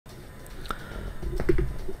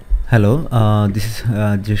Hello, this is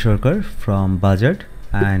Jay Sharkar from Bajaj,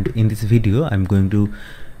 and in this video I'm going to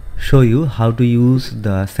show you how to use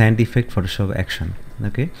the sand effect Photoshop action.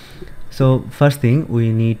 Okay, so first thing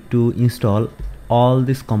we need to install all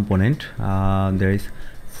this component. There is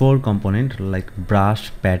 4 component like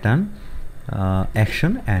brush, pattern,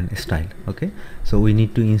 action and style. Okay, so we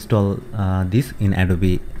need to install this in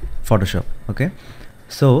Adobe Photoshop. Okay,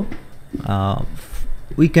 so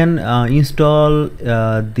we can install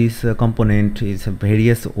this component is a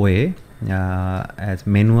various way as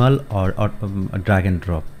manual or drag and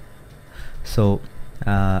drop. So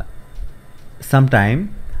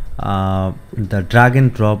sometime the drag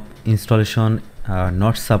and drop installation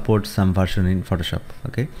not support some version in Photoshop.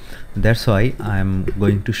 Okay, that's why I'm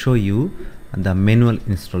going to show you the manual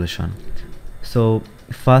installation. So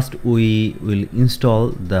first we will install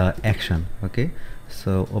the action. Okay,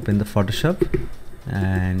 so open the Photoshop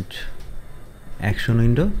and action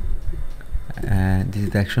window, and this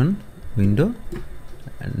is the action window.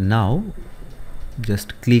 And now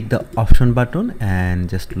just click the option button and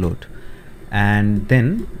just load, and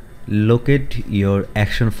then locate your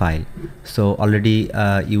action file. So already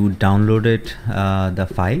you downloaded the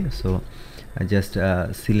file, so just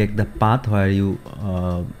select the path where you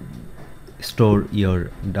store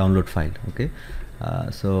your download file. Okay,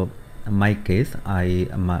 so in my case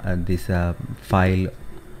this file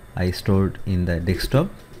I stored in the desktop,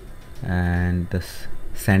 and this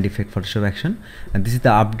sand effect Photoshop action, and this is the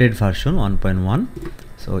update version 1.1.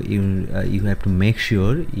 so you have to make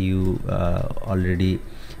sure you already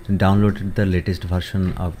downloaded the latest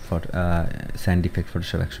version of sand effect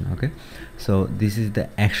Photoshop action. Okay, so this is the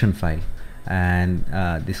action file, and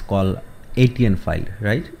this called ATN file,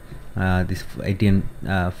 right? This ATN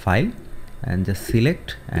file, and just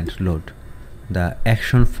select and load. The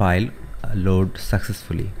action file load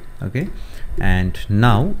successfully. Okay, and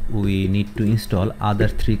now we need to install other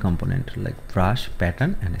 3 components like brush,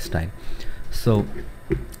 pattern and style. So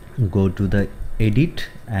go to the edit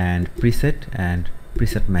and preset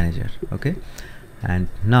manager. Okay, and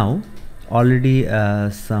now already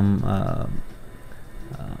some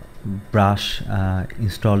brush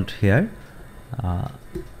installed here.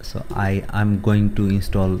 So I'm going to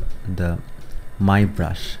install the my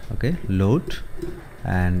brush. Okay, load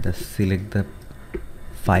and select the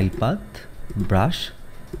file path brush,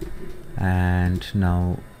 and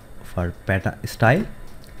now for pattern style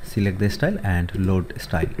select the style and load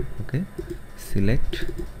style. Okay, select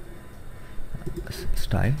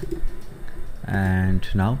style and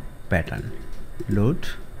now pattern,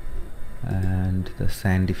 load, and the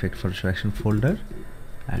sand effect Photoshop action folder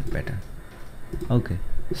and pattern. Okay,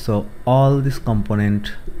 so all this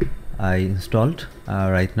component I installed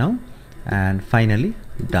right now, and finally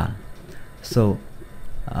done. So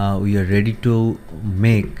we are ready to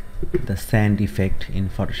make the sand effect in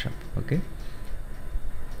Photoshop. Okay,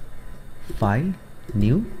 file,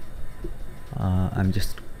 new, I'm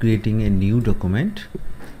just creating a new document.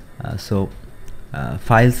 So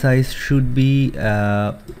file size should be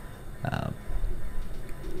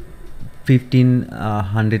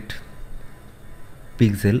 1500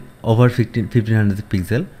 pixel, over 1500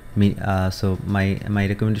 pixel. So my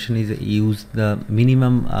recommendation is use the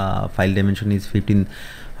minimum file dimension is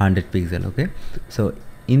 1500 pixel. Okay, so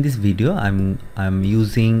in this video I'm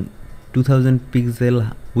using 2000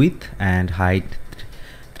 pixel width and height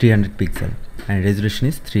 300 pixel, and resolution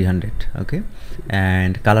is 300. Okay,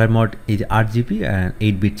 and color mode is RGB and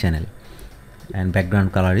 8-bit channel, and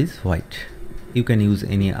background color is white. You can use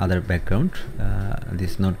any other background,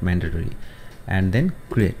 this is not mandatory. And then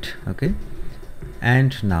create. Okay,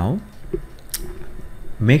 and now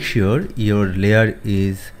make sure your layer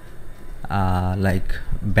is like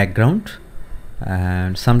background,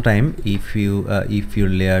 and sometime if you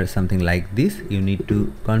layer something like this, you need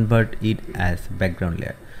to convert it as background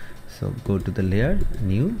layer. So go to the layer,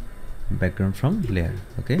 new, background from layer.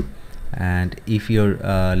 Okay, and if your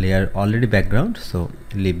layer already background, so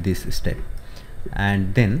leave this step,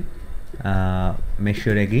 and then make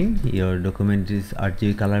sure again your document is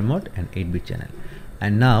RGB color mode and 8-bit channel.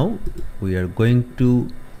 And now we are going to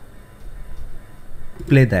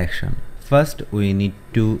play the action. First we need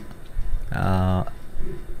to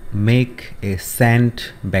make a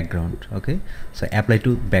sand background. Okay, so apply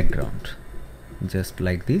to background, just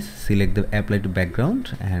like this, select the apply to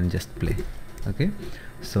background and just play. Okay,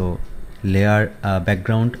 so layer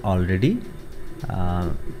background already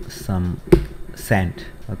some sand.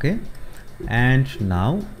 Okay, and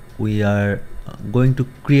now we are going to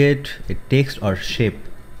create a text or shape.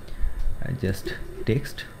 Just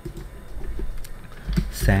text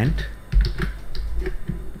sand,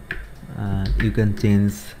 you can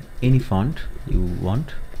change any font you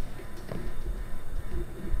want.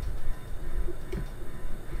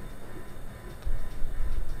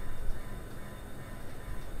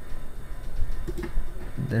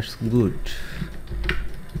 That's good.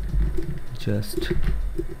 Just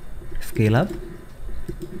scale up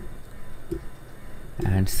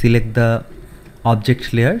and select the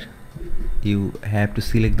object layer. You have to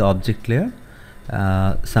select the object layer.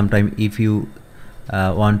 Sometime if you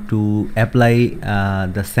want to apply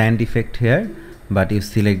the sand effect here, but you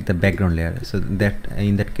select the background layer, so that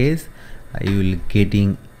in that case you will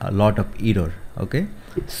getting a lot of error. Okay,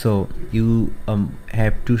 so you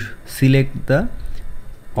have to select the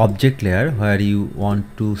object layer where you want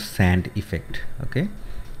to sand effect. Okay,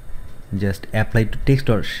 just apply to text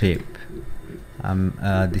or shape.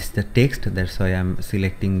 This is the text, that's why I'm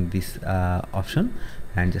selecting this option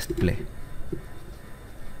and just play.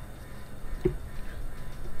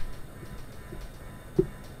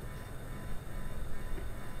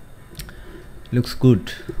 Looks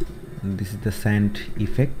good. This is the sand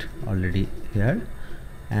effect already here,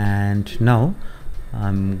 and now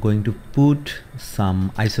I'm going to put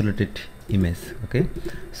some isolated image. Okay,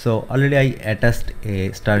 so already I attached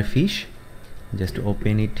a starfish. Just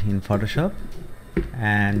open it in Photoshop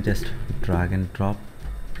and just drag and drop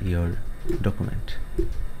your document.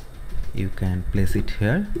 You can place it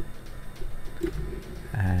here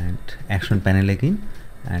and action panel again,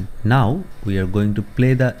 and now we are going to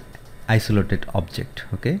play the isolated object.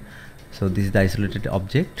 Okay, so this is the isolated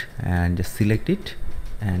object, and just select it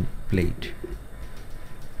and play it.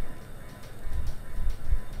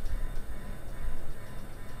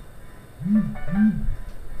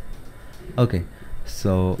 Okay,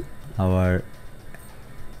 so our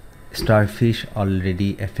starfish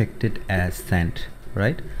already affected as sand,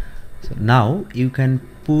 right? So now you can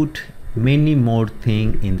put many more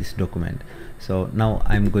things in this document. So now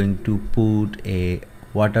I'm going to put a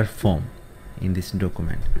water form in this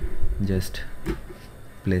document. Just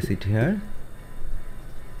place it here,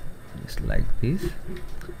 just like this,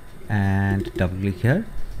 and double click here,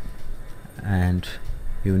 and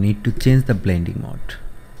you need to change the blending mode.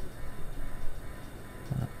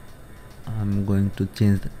 I'm going to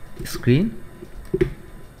change the screen.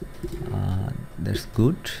 That's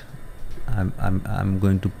good. I'm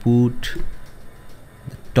going to put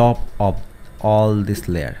the top of all this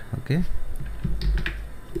layer. Okay,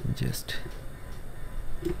 just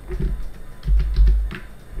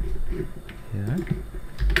here.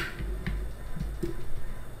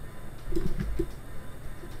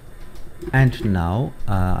 And now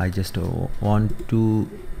I just want to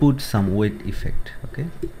put some weight effect. Okay,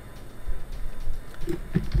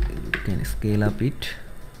 you can scale up it.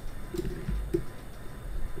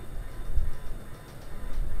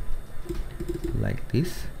 Like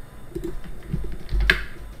this,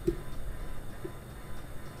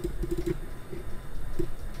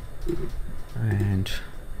 and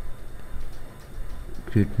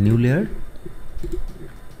create new layer,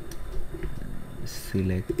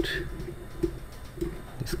 select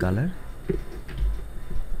this color,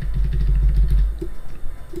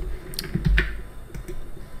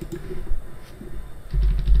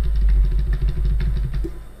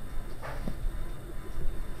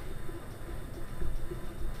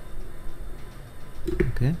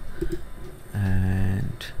 okay,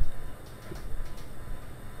 and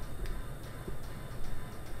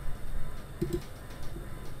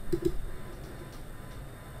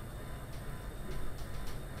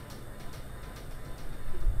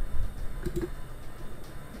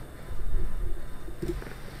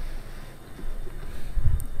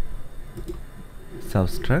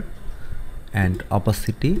subtract and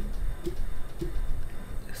opacity,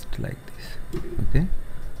 just like this. Okay,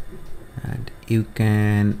 and you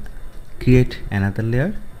can create another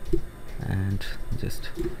layer and just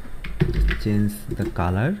change the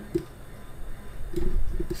color,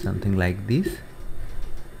 something like this,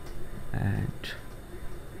 and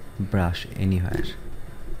brush anywhere,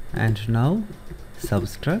 and now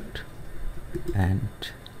subtract and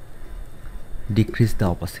decrease the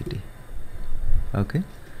opacity. Okay,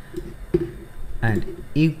 and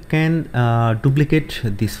you can duplicate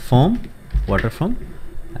this form, water form,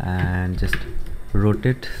 and just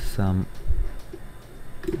rotate some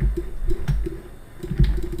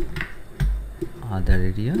other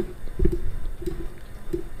area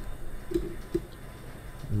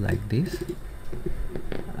like this,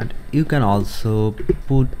 and you can also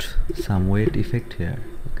put some weight effect here.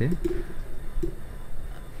 Okay,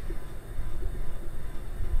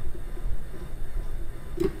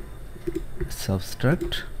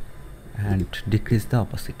 subtract and decrease the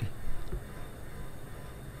opacity.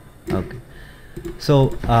 Okay, So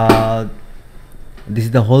this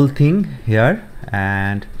is the whole thing here,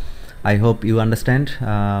 and I hope you understand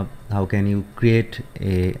how can you create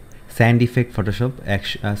a sand effect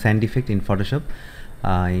sand effect in Photoshop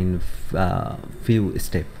in few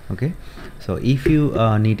steps. Okay, so if you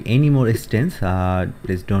need any more assistance,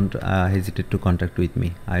 please don't hesitate to contact with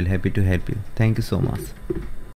me. I'll happy to help you. Thank you so much.